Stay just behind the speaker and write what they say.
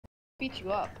beat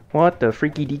you up. What the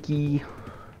freaky deaky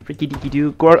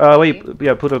do? Wait,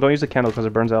 yeah, Pluto, don't use the candle because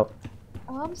it burns out.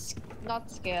 I'm not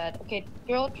scared. Okay,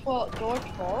 door 12.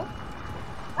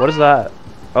 What is that?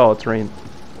 Oh, it's rain.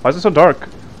 Why is it so dark?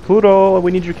 Pluto,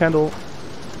 we need your candle.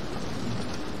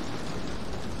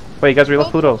 Wait, guys, we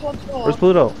lost Pluto. Where's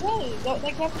Pluto? No,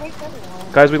 they can't wait for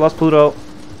everyone. Guys, we lost Pluto.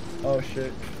 Oh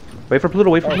shit. Wait for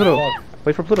Pluto, wait for Pluto. Fuck.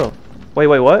 Wait for Pluto. Wait,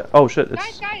 what? Oh shit,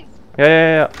 it's... Guys!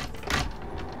 Yeah.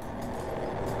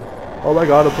 Oh my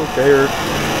god, I'm so scared.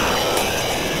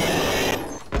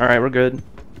 Alright, we're good.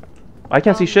 I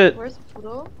can't see shit. Where's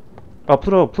Pluto? Oh,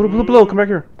 Pluto, come back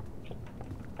here.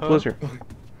 Pluto's here.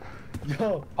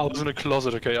 Yo. I was in a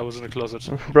closet, okay? I was in a closet.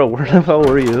 Bro, where the hell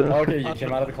were you? Okay, you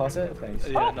came out of the closet? Thanks.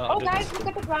 Yeah, no, I didn't. Guys, look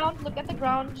at the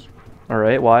ground.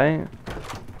 Alright, why?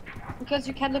 Because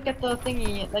you can't look at the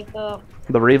thingy, like the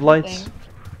rave lights? thing.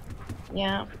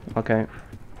 Yeah. Okay.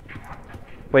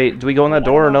 Wait, do we go in that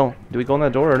door or no? Do we go in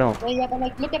that door or no? Yeah, but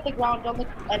like, look at the ground, don't look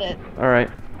at it. Alright.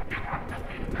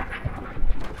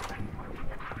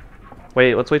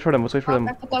 Wait, let's wait for them, I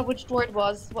forgot which door it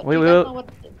was. Do you guys know what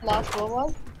the last door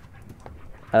was?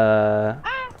 No.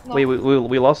 Wait,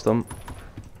 we lost them.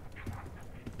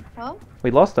 Huh?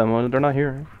 We lost them, they're not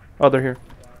here. Oh, they're here.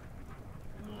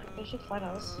 They should find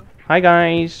us. Hi,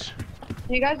 guys.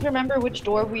 Do you guys remember which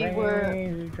door we were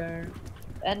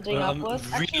ending up with?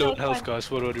 Reload health,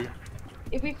 guys, what do I do?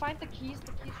 If we find the keys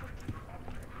should...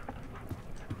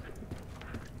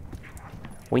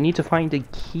 We need to find a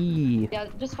key. Yeah,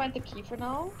 just find the key for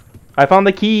now. I found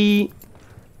the key!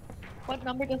 What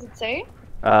number does it say?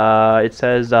 It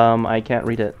says, I can't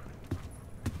read it.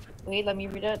 Wait, let me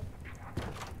read it.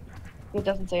 It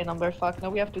doesn't say a number, fuck. Now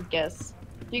we have to guess.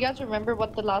 Do you guys remember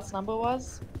what the last number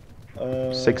was?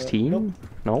 16? Nope.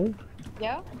 No?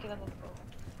 Yeah? Okay, then let's go.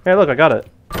 Hey, look, I got it.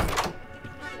 Then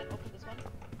open this one.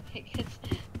 Take it.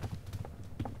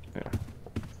 Yeah.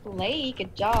 Slay,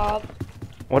 good job.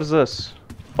 What is this?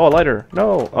 Oh, a lighter.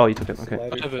 No. Oh, you took it. Okay.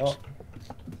 I have it. Oh,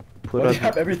 Put well, it you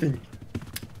have everything.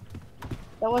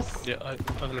 That was Yeah, I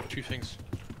have like 2 things.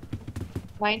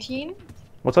 19?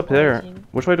 What's up there? 19.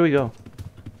 Which way do we go?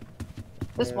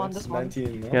 This one.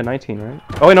 19, no? Yeah, 19, right?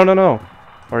 Oh, wait, no.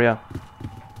 Or yeah.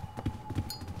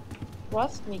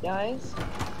 Trust me, guys.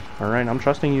 Alright, I'm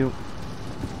trusting you.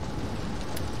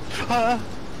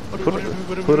 What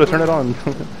Pluto, turn it on.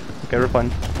 Okay, we're fine.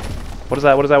 What is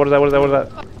that? What is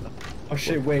that? Oh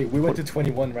shit, wait, we went to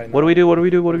 21 right now. What do we do? Oh,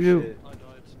 shit. I died.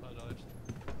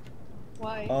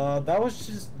 Why?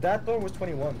 That door was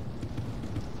 21.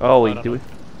 Oh, I wait, don't do we? know.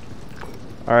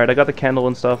 Alright, I got the candle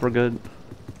and stuff. We're good.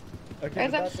 Okay,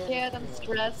 Guys, but I'm that door scared, was I'm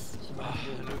 21. stressed. Hello,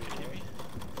 can you hear me?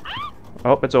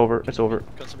 Oh, it's over. It's over.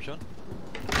 Got some shot?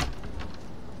 Can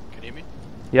you hear me?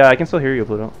 Yeah, I can still hear you,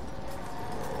 Pluto.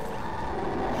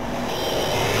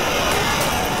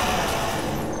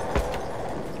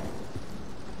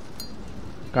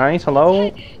 Guys,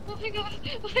 hello? Oh my god,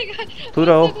 oh my god.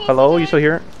 Pluto, I'm so close hello? to You still die.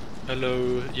 here?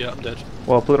 Hello, yeah, I'm dead.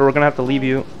 Well, Pluto, we're gonna have to leave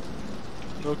you.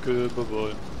 Okay, bye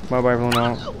bye. Bye bye, everyone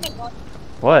else. Oh my god.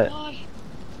 What? God.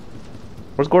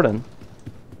 Where's Gordon?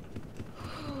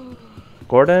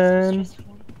 Gordon?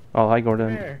 Oh, hi,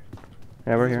 Gordon. Where?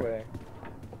 Yeah, we're This here. way.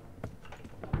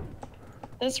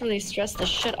 This really stressed the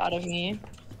shit out of me.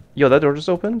 Yo, that door just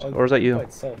opened? Oh, Or is that By you?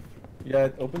 itself. Yeah,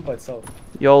 it opened by itself.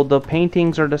 Yo, the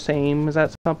paintings are the same. Is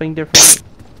that something different?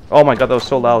 Oh my god, that was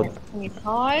so loud.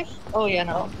 25? Oh yeah,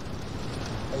 no.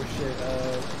 Oh shit,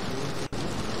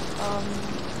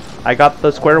 I got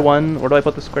the square one. Where do I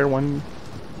put the square one?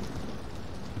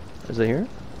 Is it here?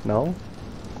 No?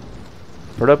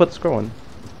 Where do I put the square one?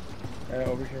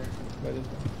 over here. By this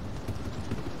one.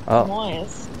 Oh.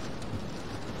 Noise.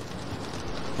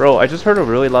 Bro, I just heard a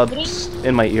really loud psst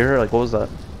in my ear. Like, what was that?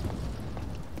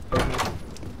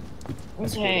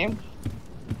 Okay.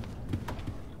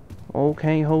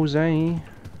 Okay, Jose.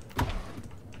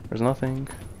 There's nothing.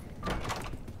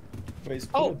 Wait, is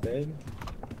Pluto Oh. dead?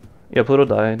 Yeah, Pluto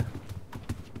died.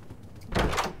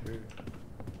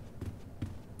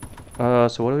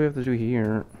 So what do we have to do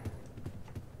here?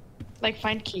 Like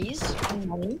find keys and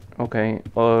money. Okay,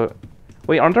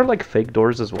 wait, aren't there like fake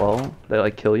doors as well that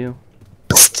like kill you?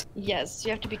 Yes,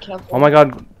 you have to be careful. Oh my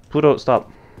god, Pluto,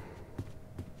 stop.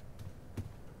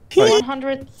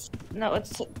 100. No,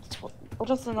 it's what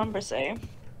does the number say?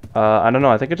 I don't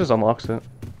know, I think it just unlocks it.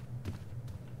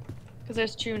 Because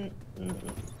there's two.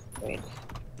 Wait.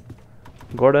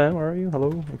 Gordon, where are you?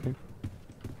 Hello? Okay.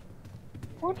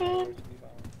 Gordon.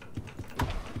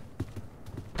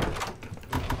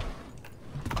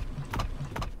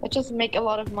 Let's just make a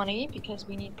lot of money because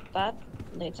we need that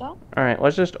later. Alright,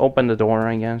 let's just open the door,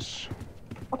 I guess.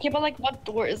 Okay, Okay, but like, what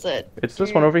door is it? It's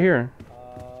this one over here.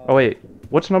 Oh wait,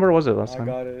 which number was it last I time?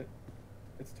 got it.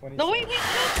 It's 27. No, wait,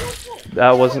 no.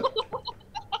 That wasn't.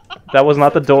 That was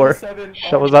not the It says door. 27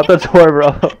 That on was the not the key. door,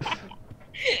 bro.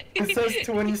 It says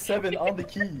 27 on the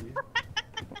key.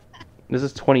 This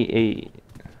is 28.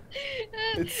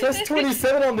 It says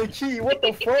 27 on the key. What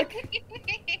the fuck?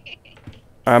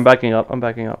 I'm backing up. I'm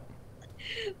backing up.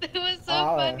 That was so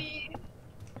Ah. funny.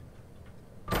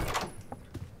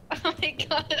 Oh my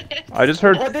god. I just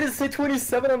heard. Why did it say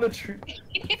 27 on the tree?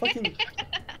 Fucking.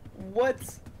 What?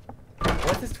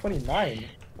 What is 29?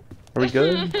 Are we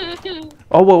good?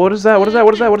 Oh, what is that? What is that?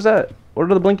 What is that? What is that? What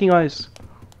are the blinking eyes?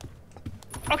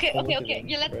 Okay, Oh, okay, look at okay. him.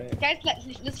 Yeah, Right. guys,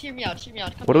 let's hear me out. Hear me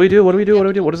out. Come What do on. we do? What do we do? What do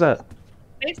we do? What is that?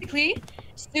 Basically,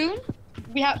 soon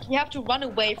we have to run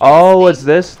away from Oh, this it's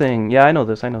this thing. Yeah, I know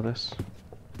this. I know this. thing.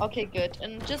 Okay, good.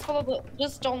 And just follow the.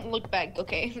 Just don't look back.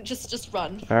 Okay, just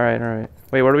run. All right, all right.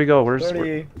 Wait, where do we go? Where's?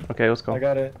 30. Okay, let's go. I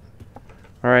got it.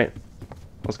 All right,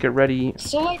 let's get ready.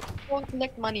 So like, don't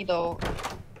collect money though.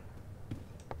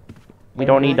 We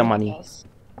don't need the I money. guess.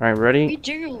 All right, We ready?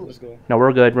 do. Let's go. No,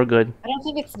 we're good. We're good. I don't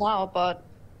think it's now, but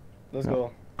Let's No.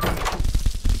 go. oh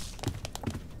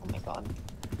my god.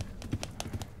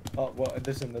 Oh, well,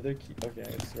 there's another key. Okay,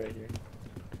 it's right here.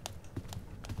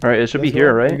 All right, it should be Let's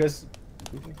here, go. right? You guys...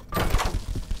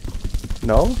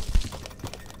 No?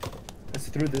 It's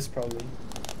through this probably.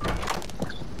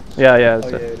 Yeah, yeah. Oh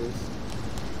It's yeah, it is.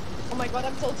 Oh my god,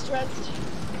 I'm so stressed.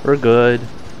 We're good.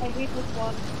 I hate this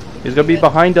one. He's gonna be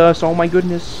behind us. Oh my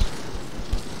goodness.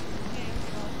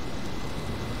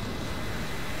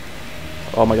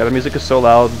 Oh my god, the music is so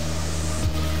loud.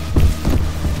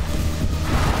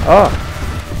 Ah!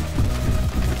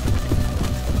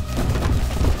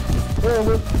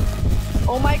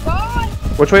 Oh my god!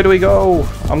 Which way do we go?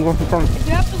 I'm going from front.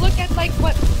 You have to look at like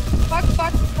what. Fuck,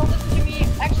 don't listen to me.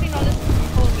 Actually, no, listen to me.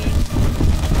 Follow me.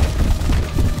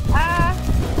 Ah!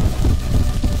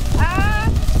 Ah!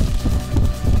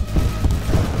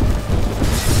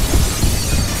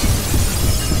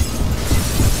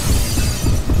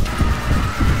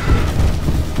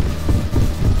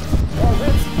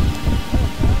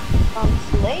 I'm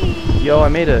slave. Yo, I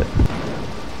made it.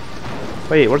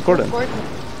 Wait, where's Gordon? Gordon.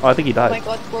 Oh, I think he Oh my died.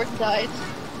 god, Gordon died.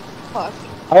 Fuck.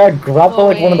 I got grabbed by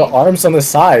like one of the Boy. arms on the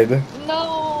side.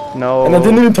 No! No. And I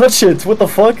didn't even touch it. What the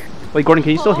fuck? Wait, Gordon,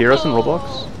 can you still hear us in Roblox?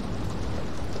 Oh.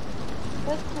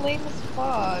 That's lame as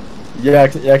fuck. Yeah, I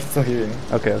can still hear you.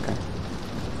 Okay, okay.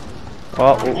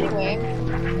 Well, Anyway.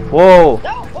 whoa.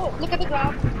 No! Oh, look at the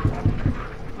ground.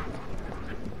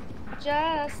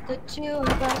 Just the two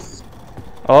of us.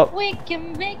 Oh, We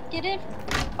can make it if.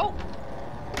 Oh!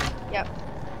 Yep.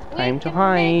 We Time to can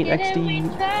hide, make it if we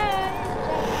XD. try.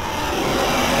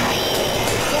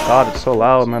 God, it's so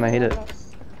loud, man. I hate it.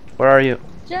 Where are you?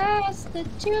 Just the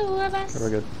two of us. We're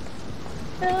good.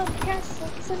 Build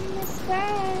castles in the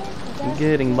sky. I'm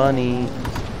getting money. You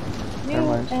Never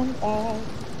mind. and I.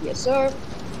 Yes, sir.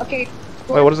 Okay.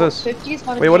 Wait, what is this? 50 is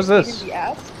gonna Wait, be what is a pain this? in the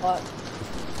ass, but...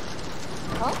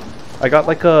 Huh? I got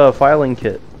like a filing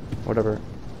kit. Whatever.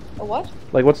 A what?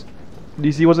 Like, what's. Do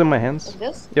you see what's in my hands? Like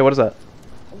this? Yeah, what is that?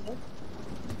 Like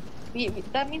this?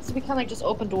 That means we can like just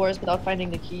open doors without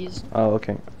finding the keys. Oh,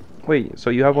 okay. Wait, so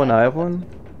you have one, I have one?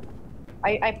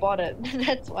 I bought it.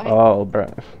 That's why. Oh,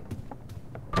 bruh.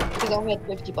 Because I only had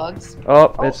 50 bucks.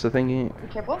 Oh, Oh. it's the thingy. Be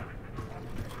careful.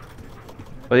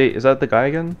 Wait, is that the guy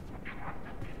again?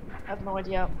 I have no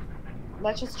idea.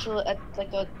 Let's just chill at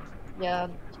like a... Yeah,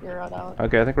 clear it out.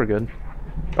 Okay, I think we're good.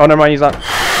 Oh, never mind, he's not.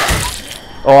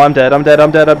 Oh, I'm dead, I'm dead,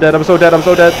 I'm dead, I'm dead, I'm so dead, I'm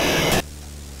so dead.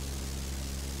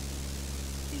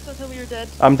 Please don't tell me you're dead.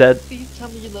 I'm dead. Please tell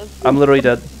me you live. I'm literally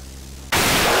dead.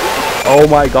 Oh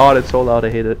my god, it's so loud, I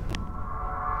hate it.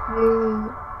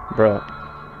 Bruh.